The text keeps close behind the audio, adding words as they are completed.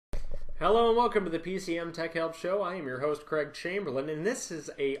Hello and welcome to the PCM Tech Help Show. I am your host, Craig Chamberlain, and this is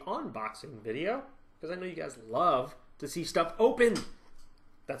a unboxing video because I know you guys love to see stuff open.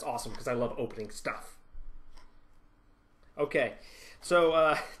 That's awesome because I love opening stuff. Okay,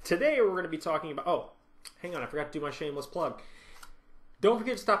 so today we're going to be talking about, oh, hang on, I forgot to do my shameless plug. Don't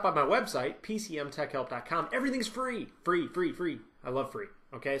forget to stop by my website, PCMTechHelp.com. Everything's free. Free. I love free.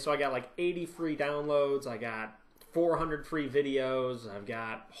 Okay, so I got like 80 free downloads. I got 400 free videos. I've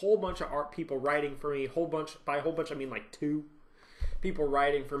got a whole bunch of art people writing for me. By a whole bunch, I mean like 2 people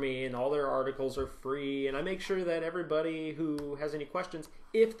writing for me, and all their articles are free. And I make sure that everybody who has any questions,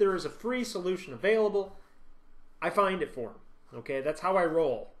 if there is a free solution available, I find it for them. Okay, that's how I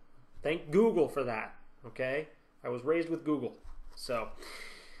roll. Thank Google for that. Okay, I was raised with Google. So,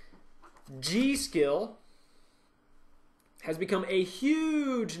 G.Skill has become a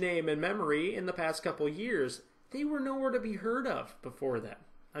huge name in memory in the past couple years. They were nowhere to be heard of before that.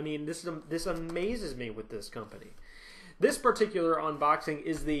 I mean, this amazes me with this company. This particular unboxing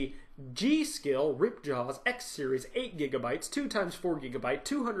is the G.Skill Ripjaw's X Series 8GB, 2x4GB,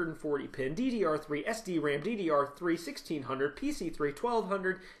 240-pin, DDR3, SDRAM, DDR3, 1600, PC3,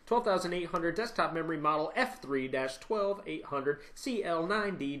 1200, 12800 desktop memory model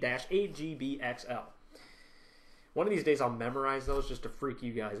F3-12800CL9D-8GBXL. One of these days I'll memorize those just to freak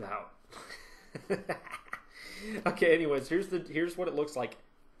you guys out. Okay, anyways, here's what it looks like.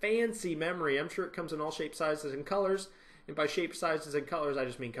 Fancy memory. I'm sure it comes in all shapes, sizes, and colors. And by shape, sizes, and colors, I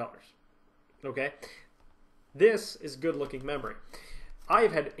just mean colors. Okay? This is good-looking memory. I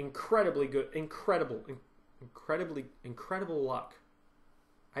have had incredible luck.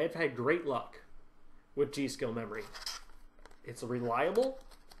 I have had great luck with G.Skill memory. It's reliable.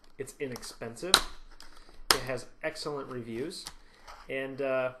 It's inexpensive. It has excellent reviews. And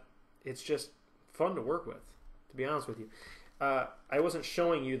it's just fun to work with, to be honest with you. I wasn't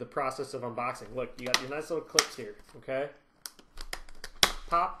showing you the process of unboxing. Look, you got your nice little clips here, okay?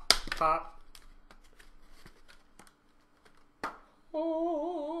 Pop, pop.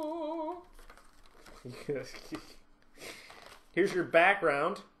 Oh. Here's your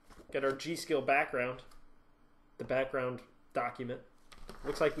background. Got our G.Skill background. The background document.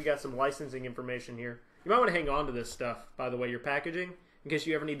 Looks like we got some licensing information here. You might want to hang on to this stuff, by the way, your packaging, in case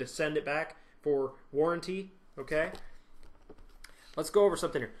you ever need to send it back for warranty, okay? Let's go over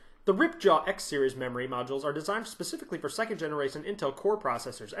something here. The Ripjaw X Series memory modules are designed specifically for second-generation Intel Core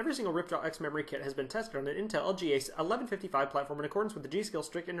processors. Every single Ripjaw X memory kit has been tested on an Intel LGA 1155 platform in accordance with the G.Skill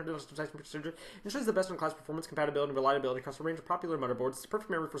strict international testing procedure. Ensures the best-in-class performance, compatibility, and reliability across a range of popular motherboards. It's a perfect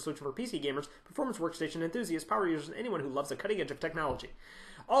memory for solution for PC gamers, performance workstation enthusiasts, power users, and anyone who loves the cutting edge of technology.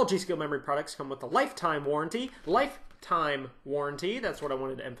 All G.Skill memory products come with a lifetime warranty. Lifetime warranty, that's what I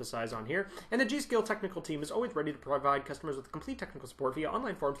wanted to emphasize on here. And the G.Skill technical team is always ready to provide customers with complete technical support via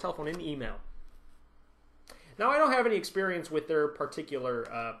online forums, telephone, and email. Now, I don't have any experience with their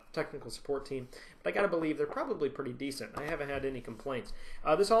particular technical support team, but I gotta believe they're probably pretty decent. I haven't had any complaints.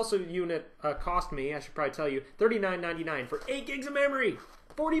 This unit cost me, I should probably tell you, $39.99 for 8 gigs of memory.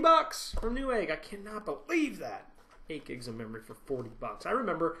 $40 from Newegg. I cannot believe that. 8 gigs of memory for $40.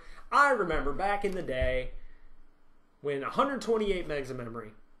 I remember back in the day when 128 megs of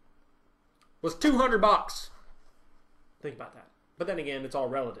memory was $200. Think about that. But then again, it's all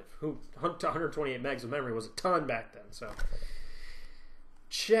relative. 128 megs of memory was a ton back then. So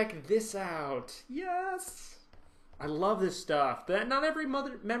check this out. Yes, I love this stuff. Not every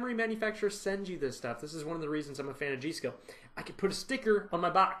memory manufacturer sends you this stuff. This is one of the reasons I'm a fan of G.Skill. I could put a sticker on my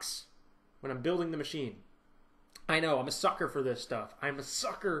box when I'm building the machine. I know, I'm a sucker for this stuff. I'm a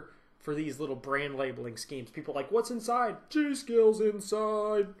sucker for these little brand labeling schemes. People are like, what's inside? G.Skill's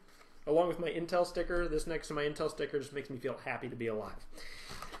inside. Along with my Intel sticker, this next to my Intel sticker just makes me feel happy to be alive.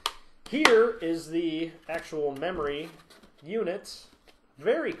 Here is the actual memory unit.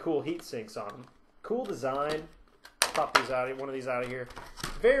 Very cool heat sinks on them. Cool design. Pop these out, one of these out of here.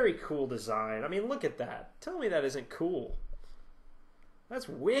 Very cool design. I mean, look at that. Tell me that isn't cool. That's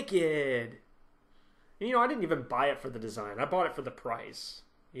wicked. And, you know, I didn't even buy it for the design. I bought it for the price.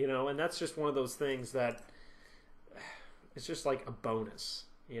 You know, and that's just one of those things that it's just like a bonus.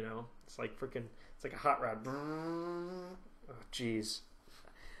 You know, it's like freaking, it's like a hot rod. Oh, jeez.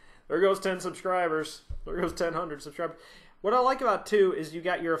 There goes 10 subscribers. There goes 1,000 subscribers. What I like about, too, is you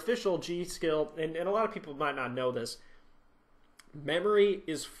got your official G.Skill, and a lot of people might not know this. Memory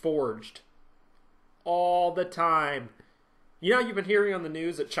is forged all the time. You know, you've been hearing on the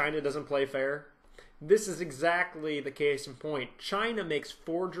news that China doesn't play fair. This is exactly the case in point. China makes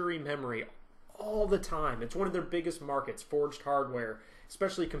forgery memory all the time. It's one of their biggest markets, forged hardware,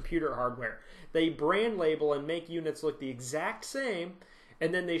 especially computer hardware. They brand label and make units look the exact same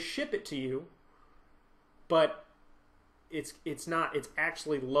and then they ship it to you, but it's not. It's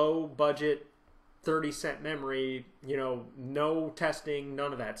actually low budget, 30-cent memory, you know, no testing,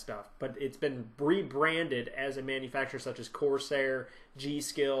 none of that stuff. But it's been rebranded as a manufacturer such as Corsair,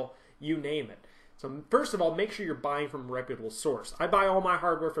 G.Skill, you name it. So first of all, make sure you're buying from a reputable source. I buy all my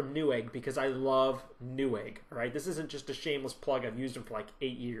hardware from Newegg because I love Newegg. All right, this isn't just a shameless plug. I've used them for like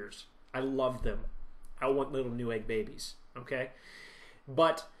 8 years. I love them. I want little Newegg babies. Okay,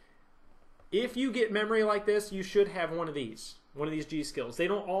 but if you get memory like this, you should have one of these G.Skills. They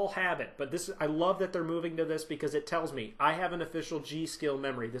don't all have it, but this, I love that they're moving to this because it tells me I have an official G.Skill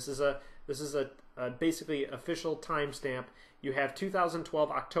memory. This is a basically official timestamp. You have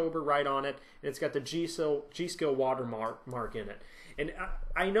 2012 October right on it, and it's got the G.Skill watermark in it. And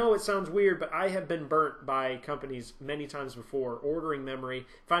I know it sounds weird, but I have been burnt by companies many times before ordering memory,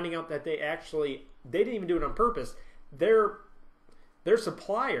 finding out that they didn't even do it on purpose. Their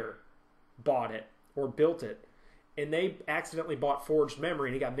supplier bought it or built it, and they accidentally bought forged memory,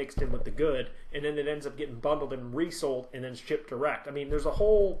 and it got mixed in with the good, and then it ends up getting bundled and resold and then shipped direct. I mean, there's a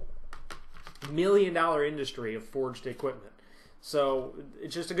whole $1 million industry of forged equipment. So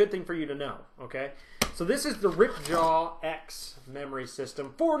it's just a good thing for you to know, okay? So this is the Ripjaw X memory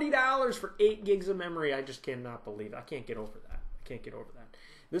system. $40 for 8 gigs of memory. I just cannot believe it. I can't get over that. I can't get over that.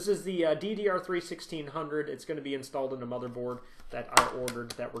 This is the DDR3-1600. It's going to be installed in a motherboard that I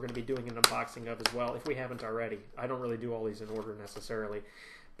ordered that we're going to be doing an unboxing of as well, if we haven't already. I don't really do all these in order necessarily.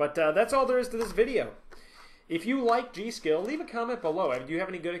 But that's all there is to this video. If you like G.Skill, leave a comment below. Do you have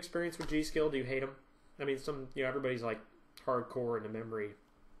any good experience with G.Skill? Do you hate them? I mean, everybody's like hardcore into memory.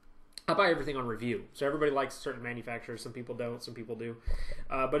 I buy everything on review, so everybody likes certain manufacturers. Some people don't, some people do.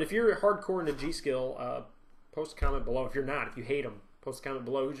 But if you're hardcore into G.Skill, post a comment below. If you're not, if you hate them, post a comment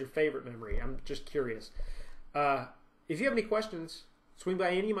below. Who's your favorite memory? I'm just curious. If you have any questions, swing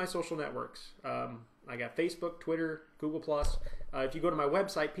by any of my social networks. I got Facebook, Twitter, Google+. If you go to my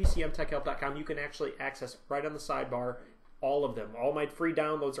website, pcmtechhelp.com, you can actually access right on the sidebar all of them. All my free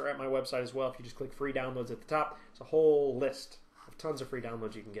downloads are at my website as well. If you just click free downloads at the top, it's a whole list of tons of free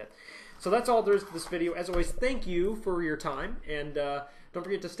downloads you can get. So that's all there is to this video. As always, thank you for your time, and don't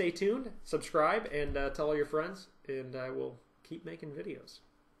forget to stay tuned, subscribe, and tell all your friends, and I will keep making videos.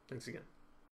 Thanks again.